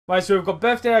Right, so we've got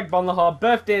birthday Agbonlahor,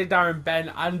 birthday D.Bent,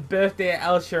 and birthday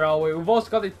El Shaarawy. We've also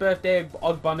got this birthday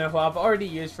Agbonlahor, who I've already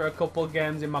used for a couple of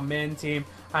games in my main team,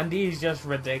 and he's just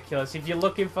ridiculous. If you're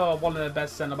looking for one of the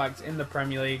best centre-backs in the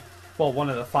Premier League, well, one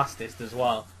of the fastest as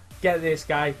well, get this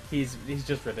guy. He's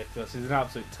just ridiculous. He's an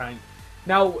absolute tank.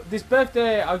 Now, this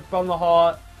birthday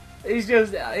Agbonlahor, he's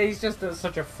just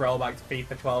such a throwback to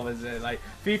FIFA 12, isn't it? Like,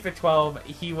 FIFA 12,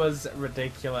 he was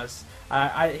ridiculous.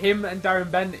 Him and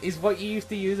D.Bent is what you used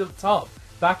to use up top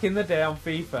back in the day on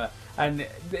FIFA. And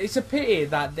it's a pity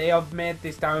that they have made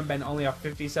this D.Bent only have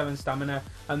 57 stamina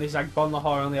and this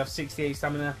Agbonlahor only have 68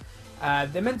 stamina.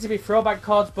 They're meant to be throwback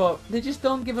cards, but they just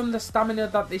don't give them the stamina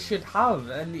that they should have.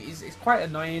 And it's quite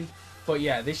annoying. But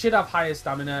yeah, they should have higher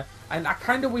stamina. And I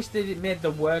kind of wish they made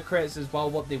the work rates as well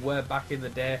what they were back in the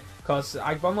day. Because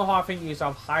Agbonlahor, I think, used to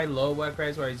have high-low work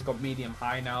rates, where he's got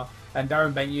medium-high now. And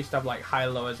D.Bent used to have like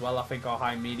high-low as well, I think, or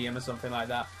high-medium or something like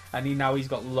that. And now he's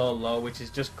got low-low, which is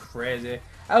just crazy.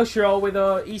 El Shaarawy,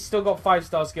 though, he's still got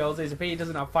 5-star skills. It's a pity he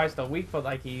doesn't have 5-star weak foot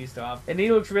like he used to have. And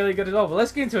he looks really good as well. But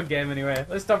let's get into a game anyway.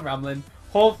 Let's stop rambling.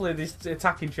 Hopefully this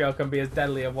attacking trio can be as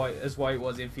deadly as what it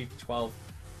was in FIFA 12.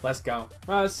 Let's go.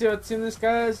 Right, let's see what team this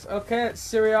guy is. Okay, it's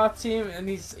Serie A team, and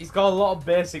he's got a lot of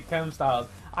basic chem styles.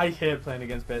 I hate playing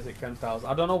against basic chem styles.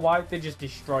 I don't know why, they just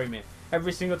destroy me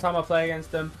every single time I play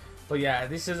against them. But yeah,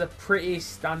 this is a pretty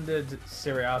standard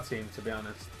Serie A team, to be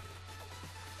honest.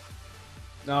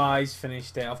 No, he's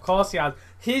finished it. Of course he has.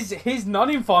 His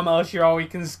non-inform El Shaarawy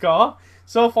can score.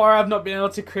 So far, I've not been able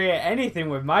to create anything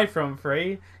with my front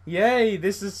three. Yay,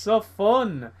 this is so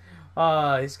fun.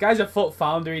 This guy's a foot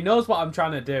founder. He knows what I'm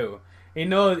trying to do. He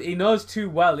knows too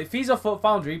well. If he's a foot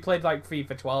founder, he played like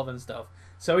FIFA 12 and stuff.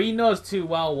 So he knows too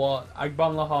well what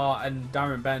Agbonlahor and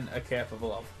D.Bent are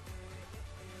capable of.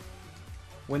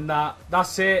 Win that.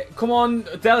 That's it. Come on,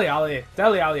 Dele Alli.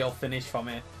 Dele Alli will finish for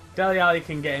me. Dele Alli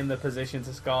can get in the position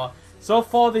to score. So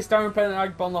far, this D.Bent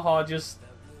and Agbonlahor just...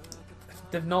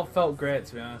 they've not felt great,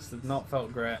 to be honest. They've not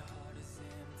felt great.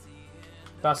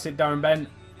 That's it, D.Bent.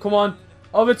 Come on.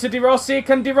 Over to De Rossi.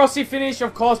 Can De Rossi finish?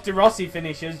 Of course De Rossi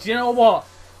finishes. Do you know what?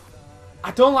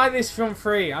 I don't like this front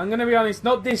three. I'm going to be honest.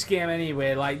 Not this game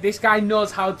anyway. Like, this guy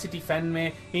knows how to defend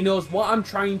me. He knows what I'm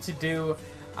trying to do.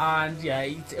 And yeah,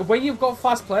 when you've got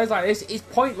fast players like this, it's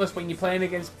pointless when you're playing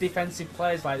against defensive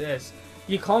players like this.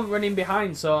 You can't run in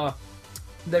behind. So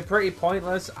they're pretty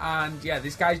pointless. And yeah,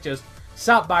 this guy's just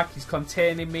sat back. He's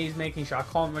containing me. He's making sure I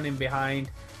can't run in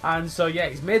behind. And so yeah,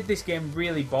 he's made this game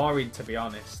really boring, to be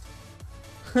honest.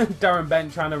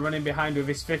 D.Bent trying to run in behind with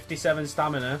his 57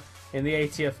 stamina in the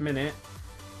 80th minute.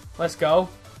 Let's go.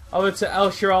 Over to El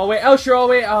Shaarawy. El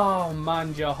Shaarawy. Oh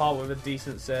man, Joe Hart with a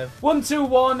decent save.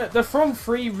 1-2-1. The front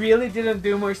three really didn't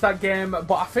do much that game,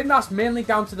 but I think that's mainly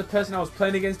down to the person I was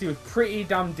playing against. He was pretty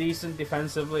damn decent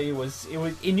defensively.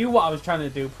 He knew what I was trying to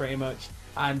do pretty much,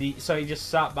 and so he just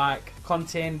sat back,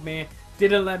 contained me,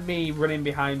 didn't let me run in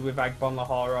behind with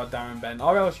Agbonlahor or D.Bent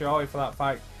or El Shaarawy for that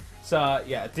fact. So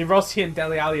yeah, De Rossi and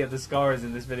Dele Alli are the scorers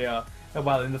in this video.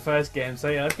 Well, in the first game. So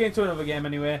yeah, let's get into another game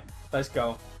anyway. Let's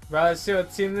go. Right, let's see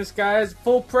what team this guy is.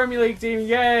 Full Premier League team.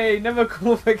 Yay! Never come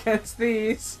up against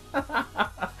these.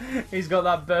 He's got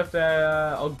that birthday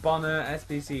Ogbonna,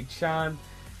 SBC Chan.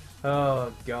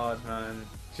 Oh god, man.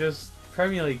 Just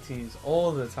Premier League teams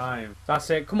all the time. That's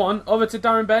it. Come on, over to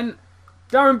D.Bent.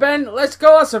 D.Bent, let's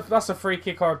go. That's a free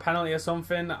kick or a penalty or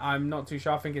something. I'm not too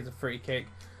sure. I think it's a free kick.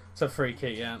 It's a free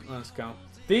kick, yeah. Let's go.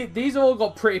 These all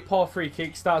got pretty poor free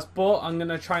kick stats, but I'm going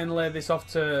to try and lay this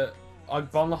off to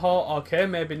Agbonlahor. Okay,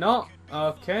 maybe not.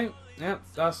 Okay, yeah,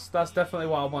 that's definitely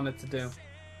what I wanted to do.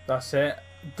 That's it.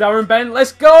 D.Bent,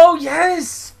 let's go!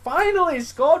 Yes! Finally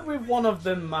scored with one of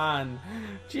them, man.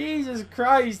 Jesus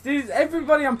Christ.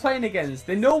 Everybody I'm playing against,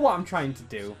 they know what I'm trying to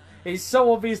do. It's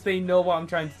so obvious they know what I'm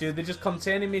trying to do. They're just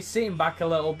containing me, sitting back a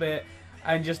little bit,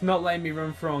 and just not letting me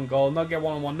run through on goal, not get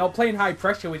one-on-one, not playing high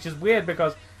pressure, which is weird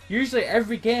because usually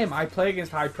every game I play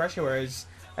against high pressure, whereas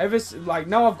like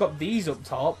now I've got these up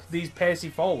top, these pacey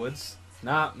forwards.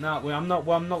 Nah, I'm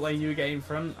not letting you get in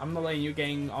front. I'm not letting you get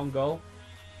in on goal.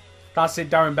 That's it,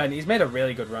 D.Bent. He's made a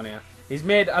really good run here. He's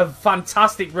made a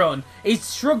fantastic run.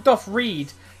 He's shrugged off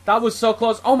Reed. That was so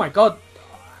close. Oh my god.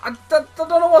 I don't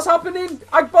know what's happening.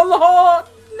 Agbonlahor!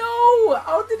 No!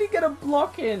 How did he get a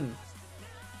block in?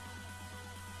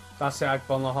 That's it,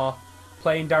 Agbonlahor.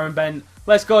 Playing D.Bent.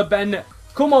 Let's go, Ben.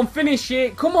 Come on, finish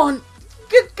it. Come on.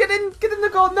 Get in the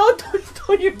goal. No,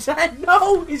 don't you dare.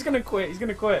 No, he's going to quit. He's going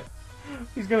to quit.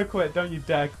 He's going to quit. Don't you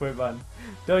dare quit, man.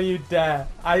 Don't you dare.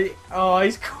 Oh,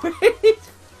 he's quit.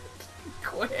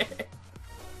 Quit.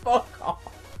 Fuck off.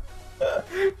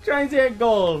 Trying to hit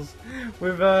goals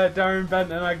with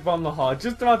D.Bent and Agbonlahor.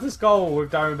 Just about to score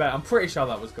with D.Bent. I'm pretty sure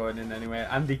that was going in anyway.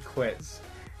 And he quits.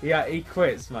 Yeah, he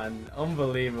quits, man.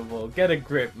 Unbelievable. Get a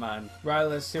grip, man. Right,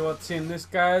 let's see what team this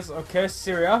guy's. Okay,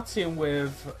 Serie A team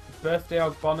with birthday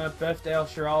Ogbonna, birthday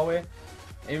Shaarawy,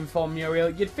 info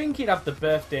Muriel. You'd think he'd have the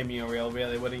birthday Muriel,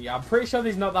 really, wouldn't you? I'm pretty sure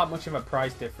there's not that much of a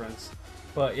price difference.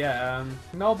 But yeah,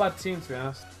 no bad team, to be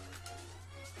honest.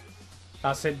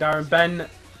 That's it, D.Bent.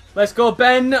 Let's go,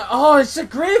 Ben. Oh, it's a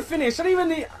great finish. I don't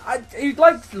even. He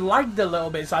like lagged a little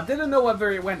bit, so I didn't know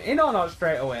whether it went in or not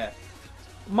straight away.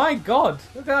 My God,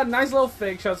 look at that nice little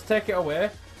fake shot to take it away,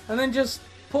 and then just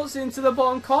puts it into the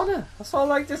bottom corner. That's what I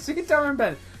like to see,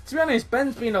 D.Bent. To be honest,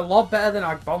 Ben's been a lot better than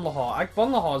Agbonlahor.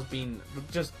 Agbonlahor's been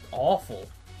just awful.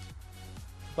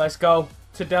 Let's go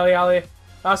to Dele Alli.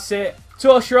 That's it.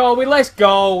 Eto'o Shaarawy, let's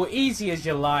go. Easy as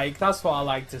you like. That's what I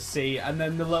like to see. And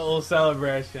then the little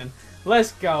celebration.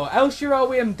 Let's go.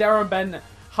 Shaarawy and D.Bent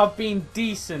have been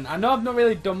decent. I know I've not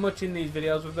really done much in these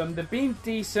videos with them. They've been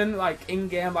decent, like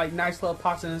in-game, like nice little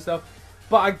passing and stuff.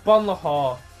 But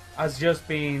Agbonlahor has just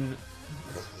been...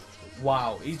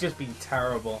 wow, he's just been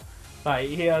terrible. Like,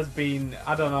 he has been...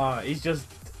 I don't know. He's just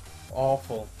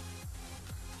awful.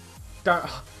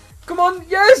 Come on,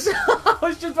 yes! I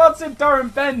was just about to say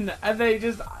D.Bent, and they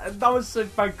just... that was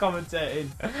such bad commentating.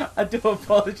 I do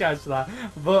apologise for that.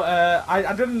 But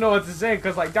I didn't know what to say,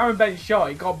 because like D.Bent's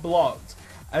shot, it got blocked.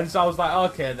 And so I was like,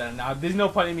 okay then, there's no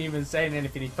point in me even saying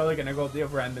anything. He's probably going to go up the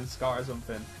other end and score or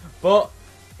something. But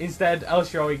instead,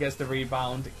 Shaarawy gets the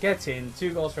rebound, gets in,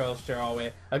 2 goals for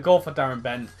Shaarawy, a goal for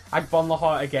D.Bent.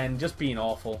 Agbonlahor again, just being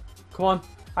awful. Come on,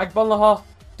 Agbonlahor,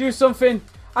 do something.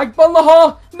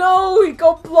 Agbonlahor! No! He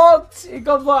got blocked! He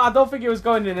got blocked. I don't think it was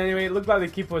going in anyway. It looked like the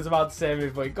keeper was about to save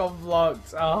it, but he got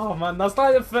blocked. Oh, man. That's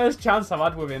like the first chance I've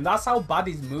had with him. That's how bad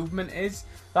his movement is.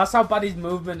 That's how bad his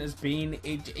movement has been.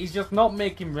 He's just not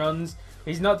making runs.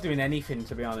 He's not doing anything,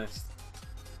 to be honest.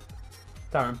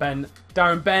 D.Bent.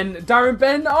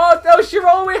 Oh,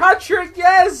 Shaarawy hat-trick!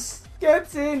 Yes!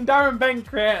 Gets in. D.Bent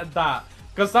created that.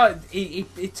 Because he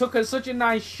took such a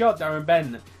nice shot,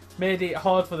 D.Bent. Made it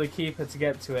hard for the keeper to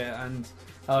get to it, and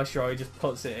Shaarawy just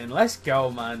puts it in. Let's go,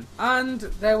 man. And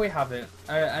there we have it.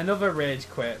 Another rage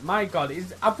quit. My God,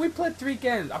 have we played 3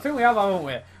 games? I think we have, haven't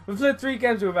we? We've played 3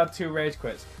 games, we've had 2 rage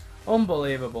quits.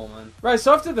 Unbelievable, man. Right,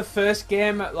 so after the first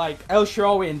game, like,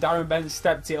 Shaarawy and D.Bent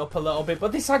stepped it up a little bit,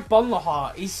 but this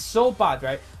Agbonlahor, he's so bad,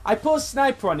 right? I put a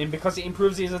sniper on him because it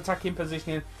improves his attacking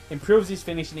positioning, improves his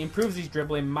finishing, improves his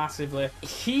dribbling massively.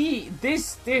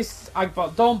 This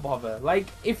Agbonlahor, don't bother. Like,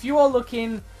 if you are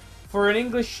looking for an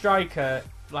English striker,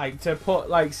 like, to put,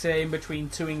 like, say, in between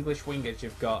 2 English wingers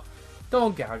you've got,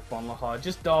 don't get Agbonlahor.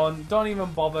 Just don't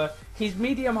even bother. His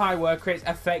medium-high work rates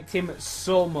affect him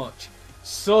so much.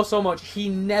 So much. He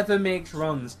never makes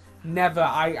runs. Never.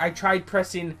 I tried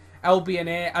pressing LB and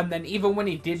A, and then even when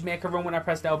he did make a run when I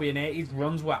pressed LB and A, his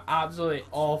runs were absolutely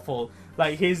awful.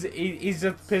 Like, his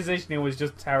positioning was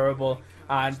just terrible.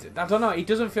 And I don't know, he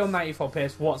doesn't feel 94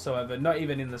 pace whatsoever, not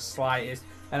even in the slightest.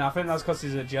 And I think that's because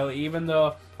his agility, even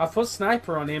though I put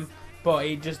sniper on him, but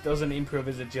he just doesn't improve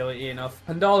his agility enough.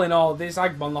 And all in all, this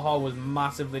Agbonlahor was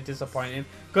massively disappointing,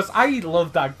 because I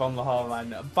loved Agbonlahor,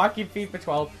 man. Back in FIFA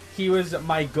 12, he was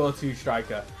my go-to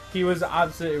striker. He was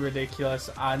absolutely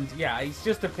ridiculous, and yeah, it's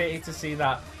just a pity to see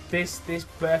that this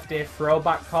birthday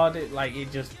throwback card,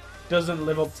 it just doesn't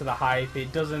live up to the hype.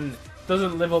 It doesn't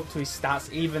live up to his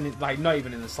stats, even not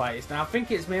even in the slightest. And I think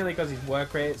it's mainly because his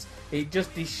work rates, it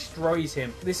just destroys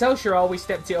him. This Shaarawy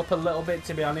stepped it up a little bit,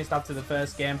 to be honest, after the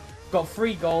first game. Got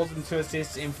 3 goals and 2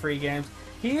 assists in 3 games.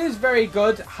 He is very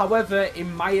good. However,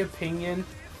 in my opinion,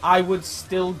 I would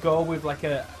still go with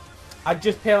I'd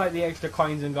just pay like the extra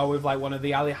coins and go with like one of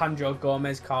the Alejandro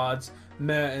Gomez cards,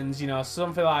 Mertens, you know,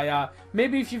 something like that.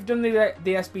 Maybe if you've done the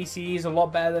SBC, he's a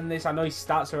lot better than this. I know his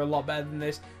stats are a lot better than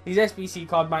this. His SBC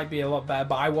card might be a lot better,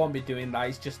 but I won't be doing that.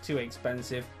 It's just too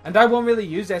expensive. And I won't really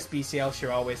use SBC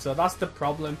Shaarawy, so that's the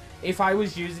problem. If I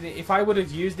was using it, if I would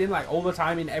have used him like all the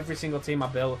time in every single team I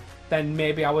built, then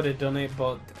maybe I would have done it.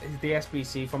 But the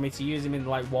SBC, for me to use him in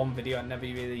like one video and never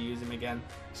really use him again,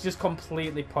 it's just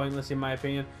completely pointless in my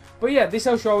opinion. But yeah, this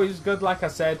Shaarawy is good, like I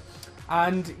said.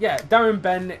 And yeah,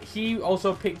 D.Bent, he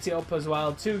also picked it up as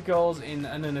well. 2 goals and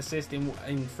an assist in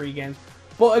 3 games.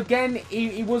 But again,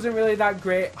 he wasn't really that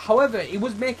great. However, he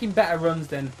was making better runs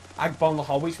than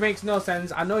Agbonlahor, which makes no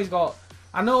sense. I know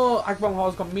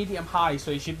Agbonlahor's got medium high,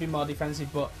 so he should be more defensive,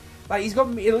 but like at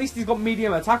least he's got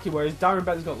medium attacking, whereas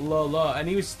D.Bent's got low, and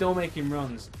he was still making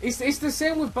runs. It's the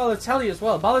same with Balotelli as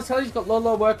well. Balotelli's got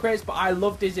low work rates, but I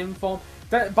loved his inform.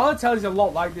 Balotelli's a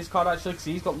lot like this card actually, because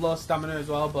he's got low stamina as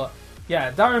well, but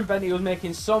yeah, D.Bent FUT was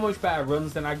making so much better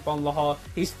runs than Agbonlahor.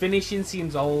 His finishing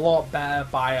seems a lot better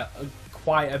by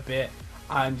quite a bit.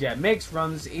 And yeah, makes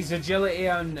runs, his agility,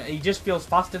 and he just feels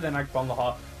faster than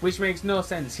Agbonlahor, which makes no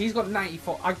sense. He's got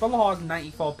 94, Agbonlahor has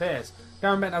 94 pace,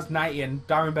 D.Bent FUT has 90, and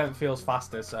D.Bent FUT feels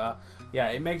faster, so yeah,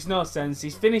 it makes no sense.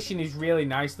 His finishing is really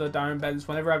nice though, D.Bent FUT.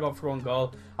 Whenever I got through on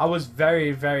goal, I was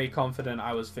very, very confident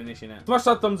I was finishing it. Smash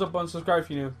that thumbs up button, subscribe if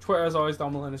you're new. Twitter as always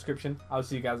down below in the description. I'll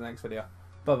see you guys in the next video.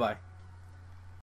 Bye bye.